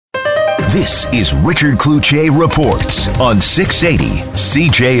This is Richard Cloutier Reports on 680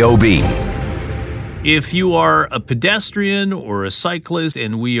 CJOB. If you are a pedestrian or a cyclist,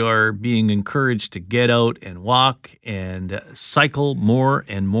 and we are being encouraged to get out and walk and cycle more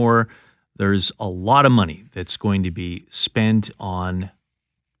and more, there's a lot of money that's going to be spent on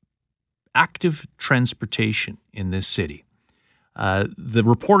active transportation in this city. The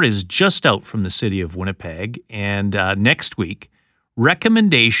report is just out from the city of Winnipeg, and next week,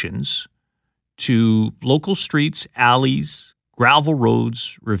 recommendations to local streets, alleys, gravel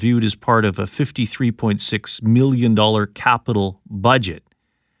roads reviewed as part of a $53.6 million capital budget.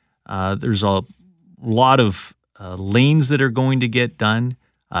 There's a lot of lanes that are going to get done,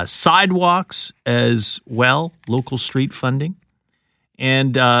 sidewalks as well, local street funding.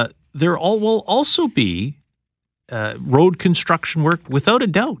 And there will also be road construction work, without a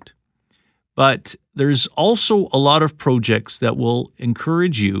doubt. But there's also a lot of projects that will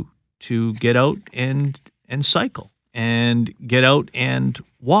encourage you to get out and cycle and get out and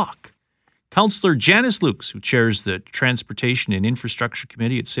walk. Councillor Janice Lukes, who chairs the Transportation and Infrastructure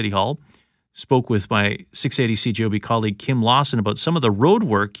Committee at City Hall, spoke with my 680 CJOB colleague Kim Lawson about some of the road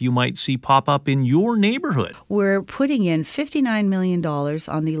work you might see pop up in your neighborhood. We're putting in $59 million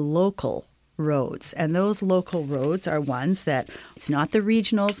on the local roads, and those local roads are ones that it's not the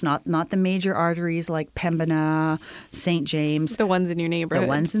regionals, not the major arteries like Pembina, St. James. The ones in your neighborhood. The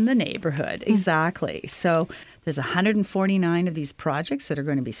ones in the neighborhood, exactly. So there's 149 of these projects that are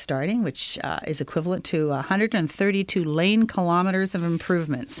going to be starting, which is equivalent to 132 lane kilometers of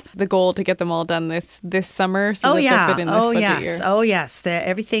improvements. The goal to get them all done this summer so that they'll fit in this budget year. Oh, yes.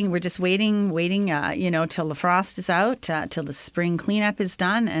 Everything, we're just waiting, till the frost is out, till the spring cleanup is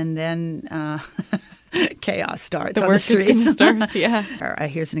done, and then chaos starts on the streets. Starts, yeah.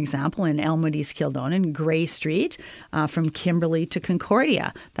 Here's an example in Elmwood, East Kildonan, Gray Street, from Kimberley to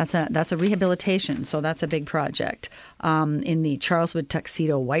Concordia. That's a rehabilitation, so that's a big project. In the Charleswood,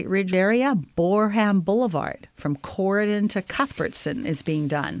 Tuxedo, White Ridge area, Boreham Boulevard from Corridon to Cuthbertson is being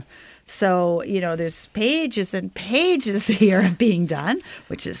done. So, there's pages and pages here being done,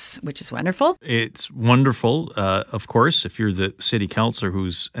 which is wonderful. It's wonderful, of course, if you're the city councillor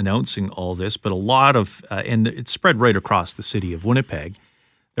who's announcing all this, but a lot of, and it's spread right across the city of Winnipeg.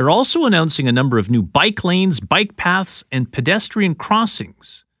 They're also announcing a number of new bike lanes, bike paths, and pedestrian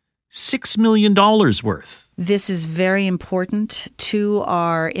crossings. $6 million worth. This is very important to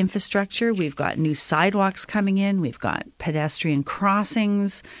our infrastructure. We've got new sidewalks coming in. We've got pedestrian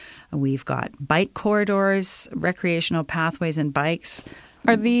crossings. We've got bike corridors, recreational pathways and bikes.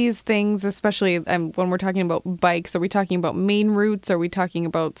 Are these things, especially when we're talking about bikes, are we talking about main routes? Are we talking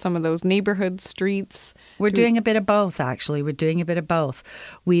about some of those neighborhood streets? We're doing a bit of both, actually. We're doing a bit of both.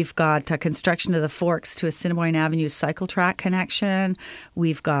 We've got construction of the Forks to Assiniboine Avenue cycle track connection.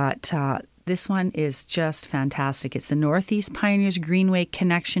 We've got this one is just fantastic. It's the Northeast Pioneers Greenway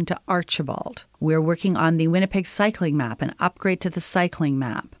connection to Archibald. We're working on the Winnipeg cycling map, an upgrade to the cycling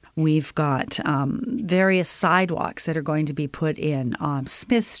map. We've got various sidewalks that are going to be put in on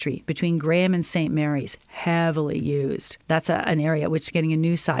Smith Street between Graham and St. Mary's, heavily used. That's an area which is getting a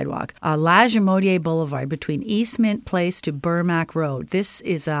new sidewalk. La Jamodier Boulevard between East Mint Place to Burmack Road. This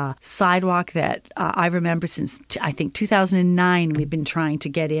is a sidewalk that I remember since, I think, 2009 we've been trying to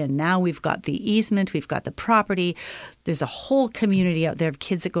get in. Now we've got the easement, we've got the property. There's a whole community out there of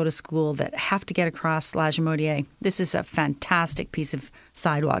kids that go to school that have to get across La Jamodier. This is a fantastic piece of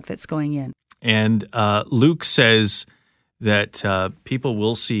sidewalk that's going in. And Luke says that people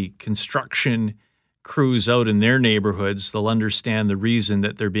will see construction crews out in their neighborhoods. They'll understand the reason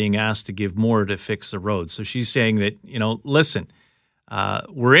that they're being asked to give more to fix the roads. So she's saying that, listen,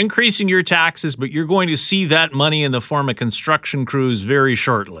 we're increasing your taxes, but you're going to see that money in the form of construction crews very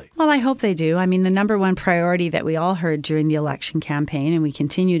shortly. Well, I hope they do. I mean, the number one priority that we all heard during the election campaign, and we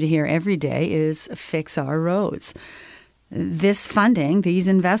continue to hear every day, is fix our roads. This funding, these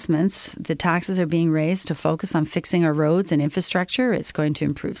investments, the taxes are being raised to focus on fixing our roads and infrastructure. It's going to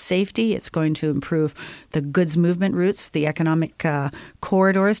improve safety. It's going to improve the goods movement routes, the economic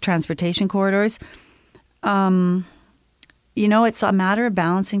corridors, transportation corridors. It's a matter of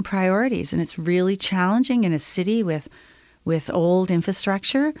balancing priorities, and it's really challenging in a city with old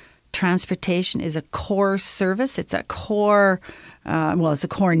infrastructure. Transportation is a core service. It's a core it's a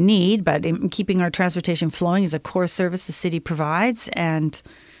core need, but keeping our transportation flowing is a core service the city provides. And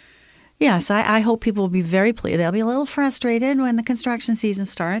yes, I hope people will be very pleased. They'll be a little frustrated when the construction season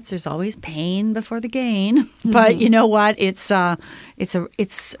starts. There's always pain before the gain. Mm-hmm. But you know what? It's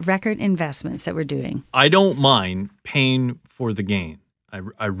record investments that we're doing. I don't mind pain for the gain.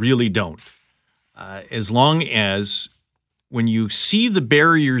 I really don't. As long as when you see the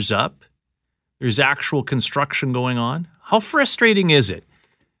barriers up there's actual construction going on? How frustrating is it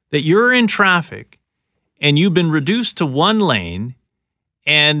that you're in traffic and you've been reduced to one lane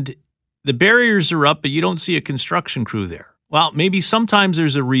and the barriers are up, but you don't see a construction crew there? Well, maybe sometimes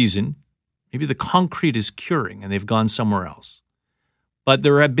there's a reason. Maybe the concrete is curing and they've gone somewhere else. But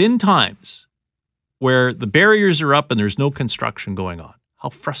there have been times where the barriers are up and there's no construction going on. How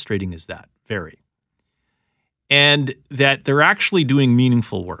frustrating is that? Very. And that they're actually doing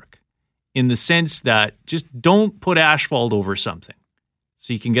meaningful work in the sense that just don't put asphalt over something.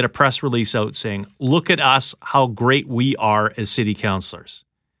 So you can get a press release out saying, look at us, how great we are as city councillors.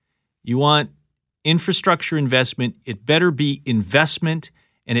 You want infrastructure investment, it better be investment,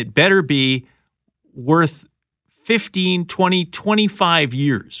 and it better be worth 15, 20, 25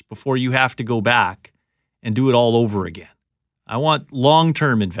 years before you have to go back and do it all over again. I want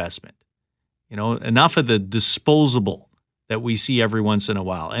long-term investment. Enough of the disposable that we see every once in a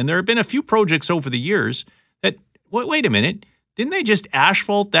while. And there have been a few projects over the years that, wait a minute, didn't they just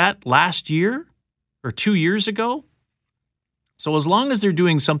asphalt that last year or 2 years ago? So as long as they're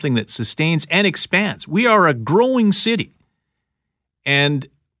doing something that sustains and expands, we are a growing city. And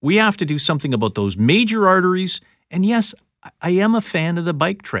we have to do something about those major arteries. And yes, I am a fan of the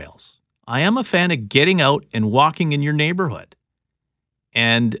bike trails. I am a fan of getting out and walking in your neighborhood.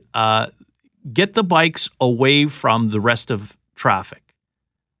 And get the bikes away from the rest of traffic.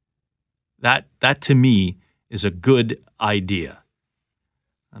 That to me is a good idea.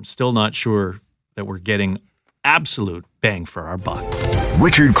 I'm still not sure that we're getting absolute bang for our buck.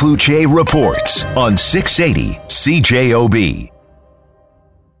 Richard Cloutier reports on 680 CJOB.